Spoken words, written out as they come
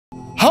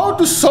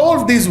to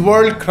solve these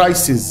world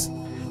crises,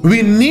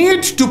 we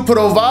need to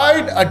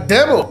provide a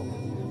demo.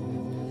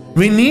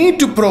 We need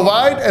to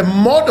provide a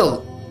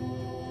model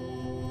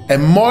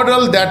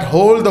that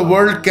whole the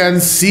world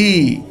can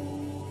see.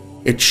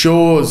 It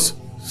shows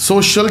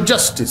social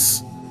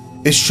justice.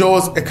 It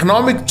shows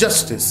economic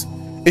justice.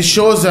 It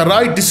shows the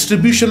right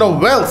distribution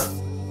of wealth.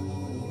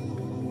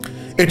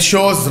 It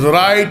shows the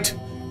right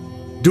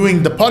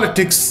doing the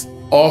politics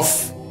of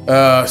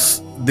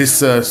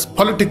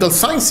political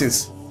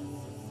sciences.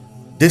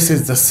 This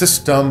is the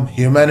system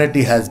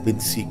humanity has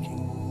been seeking.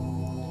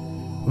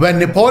 When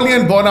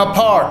Napoleon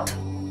Bonaparte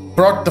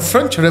brought the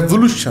French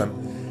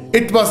Revolution,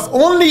 it was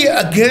only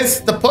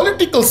against the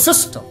political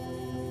system.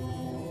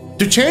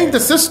 To change the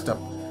system,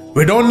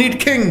 we don't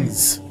need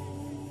kings,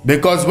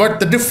 because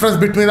what's the difference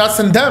between us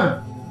and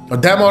them, or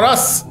them or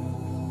us?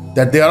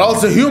 That they are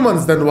also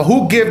humans. Then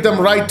who gave them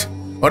right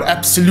or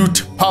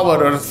absolute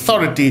power or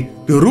authority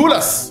to rule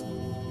us?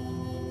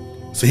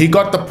 So he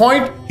got the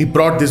point. He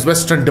brought this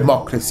Western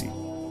democracy.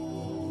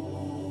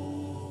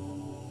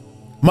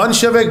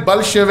 Bolshevik,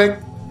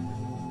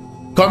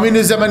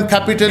 communism and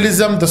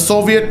capitalism, the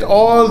Soviet,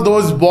 all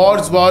those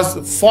wars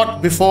were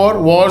fought before.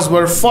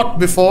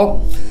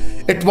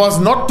 It was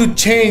not to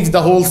change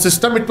the whole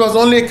system, it was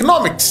only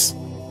economics.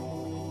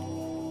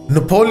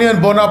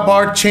 Napoleon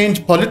Bonaparte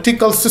changed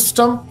political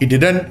system. He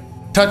didn't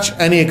touch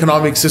any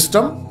economic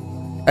system,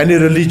 any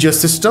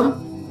religious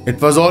system. It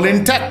was all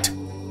intact.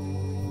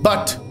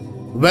 But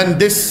when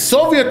this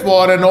Soviet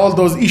war and all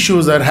those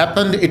issues that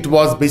happened, it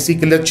was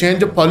basically a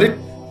change of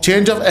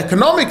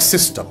economic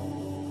system.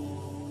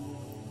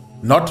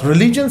 Not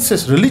religious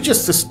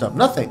system,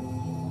 nothing.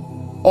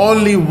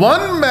 Only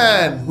one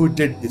man who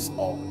did this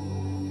all.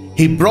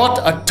 He brought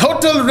a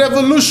total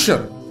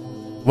revolution.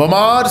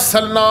 وَمَا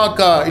أَرْسَلْنَاكَ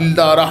إِلَّا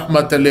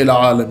رَحْمَةً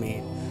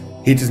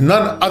لِلْعَالَمِينَ. It is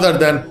none other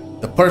than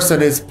the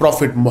person is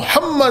Prophet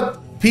Muhammad,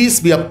 peace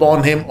be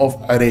upon him, of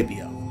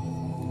Arabia.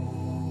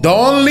 The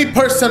only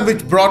person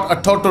which brought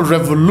a total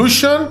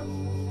revolution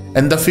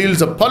in the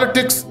fields of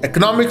politics,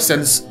 economics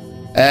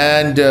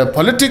and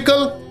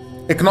political,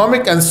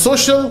 economic and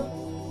social.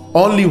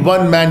 Only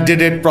one man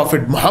did it,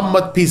 Prophet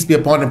Muhammad, peace be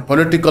upon him.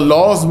 Political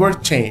laws were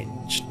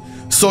changed.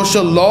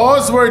 Social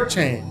laws were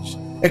changed.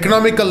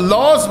 Economical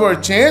laws were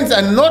changed,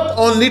 and not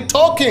only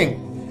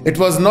talking. It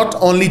was not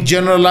only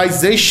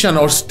generalization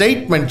or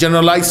statement,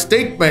 generalized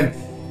statement.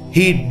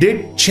 He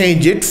did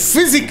change it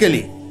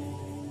physically.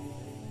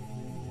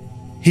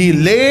 He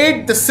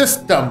laid the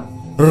system,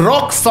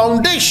 rock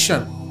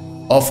foundation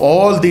of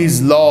all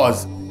these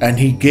laws, and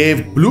he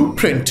gave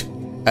blueprint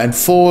and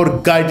 4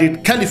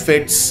 guided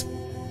caliphates.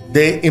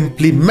 They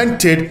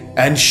implemented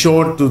and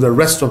showed to the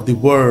rest of the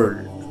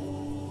world.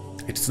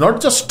 It's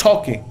not just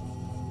talking.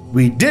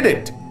 We did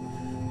it.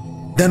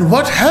 Then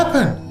what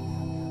happened?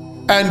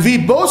 And we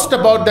boast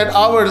about that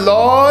our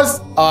laws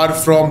are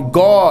from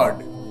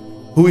God,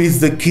 who is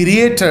the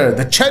creator,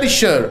 the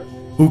cherisher,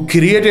 who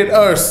created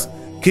earth.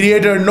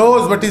 Creator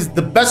knows what is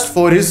the best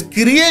for his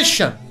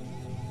creation.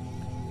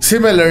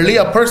 Similarly,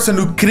 a person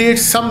who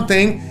creates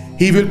something,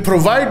 he will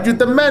provide you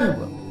the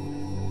manual.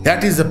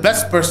 That is the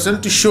best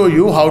person to show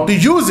you how to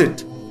use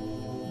it.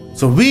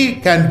 So we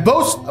can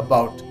boast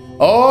about.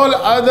 All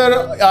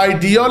other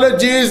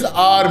ideologies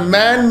are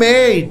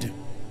man-made.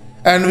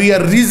 And we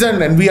are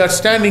reasoned, and we are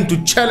standing to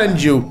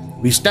challenge you.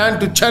 We stand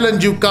to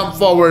challenge you. Come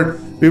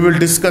forward. We will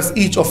discuss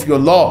each of your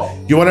law.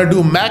 You want to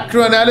do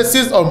macro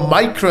analysis or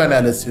micro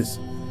analysis?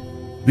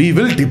 We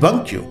will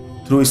debunk you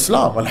through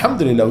Islam.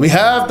 Alhamdulillah. We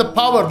have the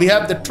power. We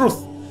have the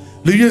truth.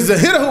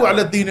 لِيُظْهِرَهُ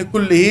عَلَى الدِّينِ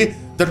كُلِّهِ.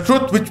 The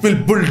truth which will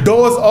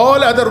bulldoze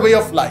all other way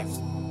of life.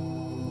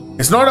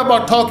 It's not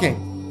about talking.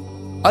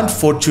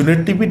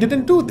 Unfortunately, we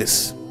didn't do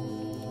this.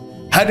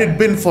 Had it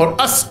been for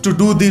us to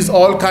do these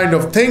all kind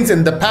of things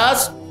in the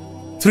past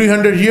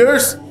 300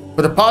 years,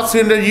 for the past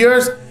 300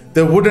 years,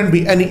 there wouldn't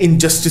be any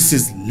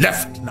injustices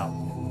left now.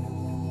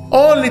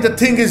 Only the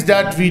thing is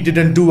that we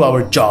didn't do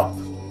our job.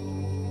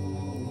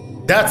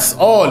 That's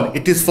all.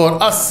 It is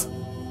for us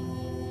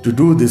to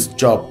do this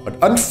job. But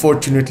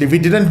unfortunately, we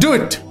didn't do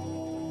it.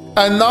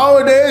 And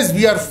nowadays,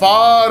 we are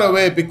far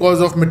away because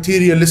of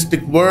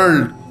materialistic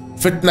world,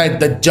 fitna,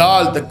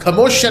 dajjal, the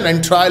commotion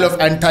and trial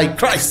of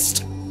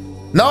Antichrist.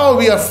 Now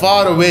we are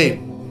far away.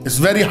 It's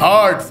very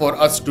hard for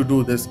us to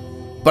do this.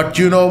 But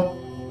you know,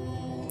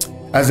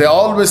 as I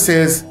always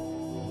says,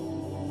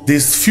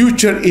 these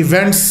future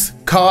events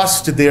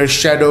cast their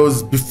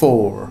shadows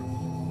before.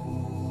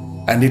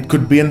 And it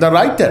could be in the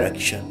right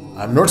direction.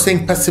 I'm not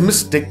saying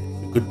pessimistic.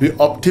 It could be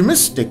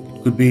optimistic.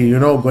 It could be,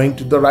 going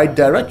to the right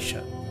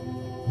direction.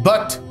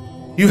 But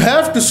you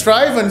have to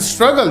strive and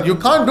struggle. You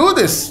can't do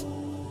this.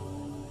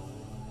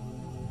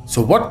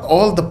 So what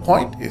all the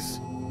point is?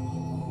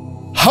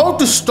 How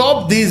to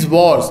stop these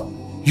wars?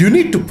 You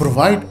need to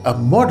provide a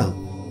model.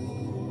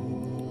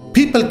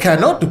 People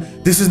cannot do.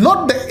 This is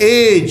not the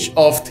age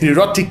of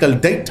theoretical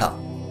data,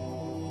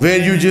 where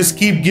you just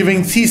keep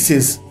giving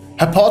thesis,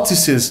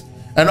 hypothesis,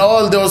 and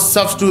all those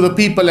stuff to the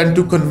people and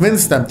to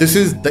convince them. This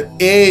is the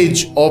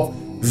age of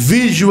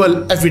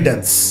visual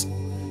evidence.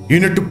 You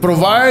need to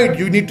provide,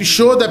 you need to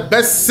show the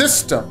best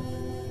system.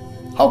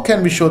 How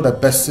can we show the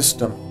best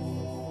system?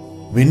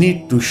 We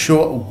need to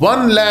show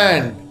one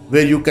land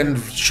where you can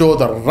show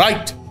the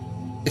right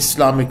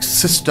Islamic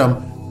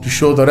system to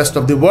show the rest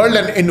of the world,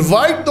 and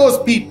invite those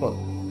people.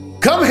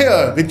 Come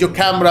here with your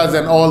cameras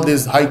and all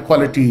these high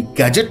quality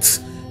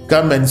gadgets.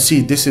 Come and see,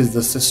 this is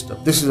the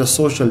system. This is a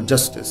social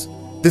justice.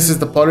 This is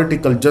the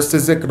political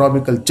justice,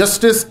 economical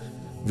justice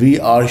we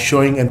are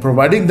showing and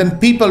providing. Then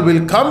people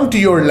will come to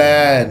your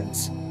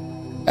lands,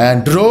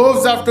 and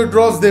droves after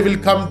droves they will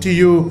come to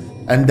you,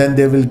 and then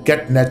they will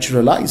get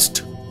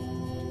naturalized.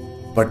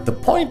 But the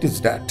point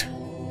is that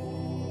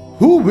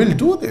who will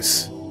do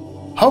this?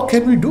 How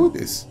can we do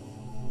this?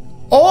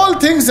 All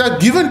things are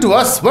given to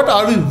us. What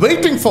are we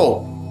waiting for?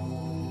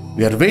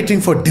 We are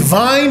waiting for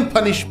divine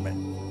punishment.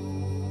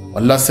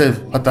 Allah says,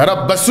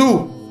 "Fatarabbasu,"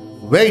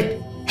 wait,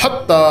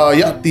 hatta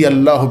ya'ti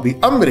Allahu bi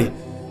amri,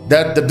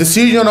 that the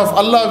decision of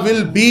Allah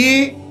will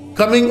be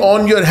coming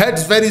on your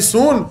heads very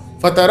soon.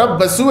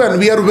 Fatarabbasu, and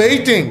we are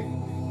waiting.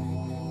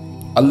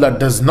 Allah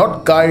does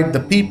not guide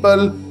the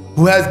people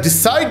who has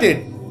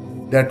decided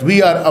that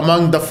we are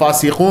among the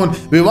fasiqun.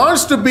 We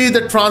want to be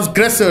the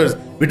transgressors.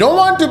 We don't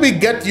want to be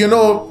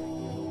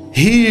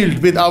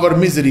healed with our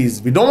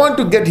miseries. We don't want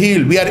to get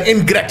healed. We are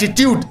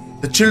ingratitude,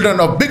 the children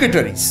of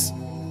bigotries.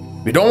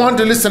 We don't want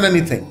to listen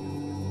anything.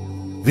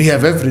 We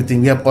have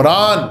everything. We have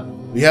Quran,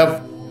 we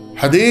have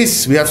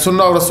Hadith, we have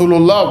Sunnah of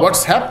Rasulullah.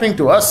 What's happening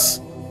to us?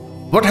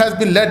 What has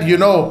been led,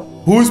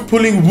 who's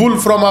pulling wool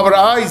from our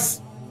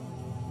eyes?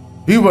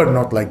 We were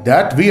not like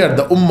that. We are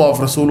the Ummah of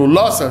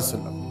Rasulullah Sallallahu Alaihi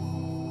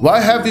Wasallam. Why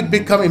have we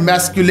become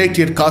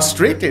emasculated,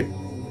 castrated?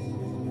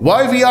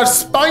 Why we are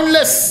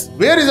spineless?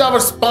 Where is our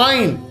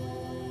spine?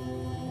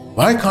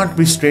 Why can't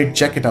we straight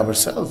check it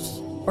ourselves?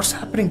 What's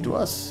happening to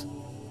us?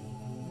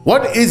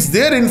 What is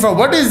there in front?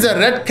 What is the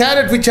red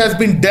carrot which has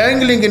been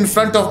dangling in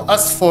front of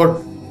us for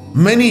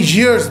many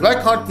years? Why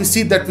can't we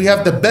see that we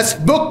have the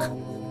best book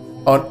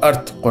on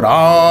earth?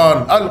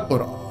 Quran,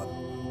 Al-Quran.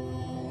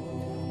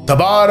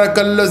 تبارك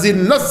الذي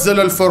نزل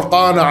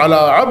الفرقان على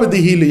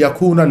عبده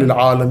ليكون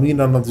للعالمين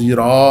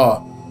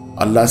نذيرا.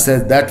 Allah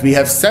says that we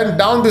have sent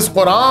down this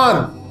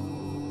Quran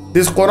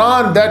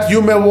that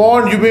you may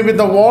warn, you may be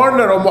the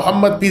warner of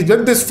Muhammad, peace be.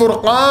 This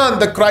Furqan,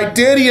 the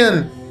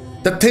criterion,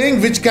 the thing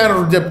which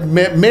can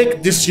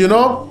make this,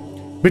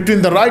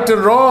 between the right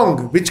and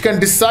wrong, which can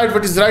decide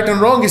what is right and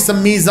wrong, is a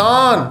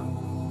mizan.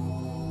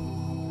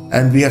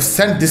 And we have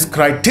sent this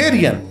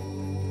criterion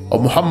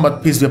of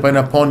Muhammad, peace be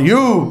upon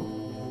you,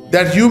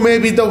 that you may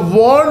be the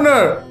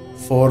warner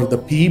for the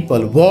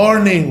people.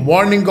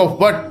 Warning of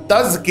what?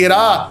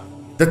 Tazkirah,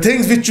 the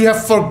things which you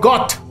have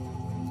forgotten.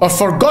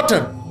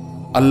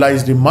 Allah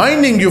is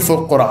reminding you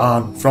from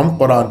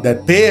Quran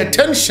that pay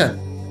attention.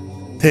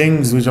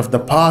 Things which of the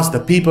past, the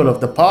people of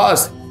the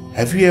past,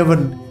 have you ever,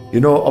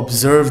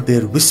 observed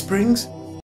their whisperings?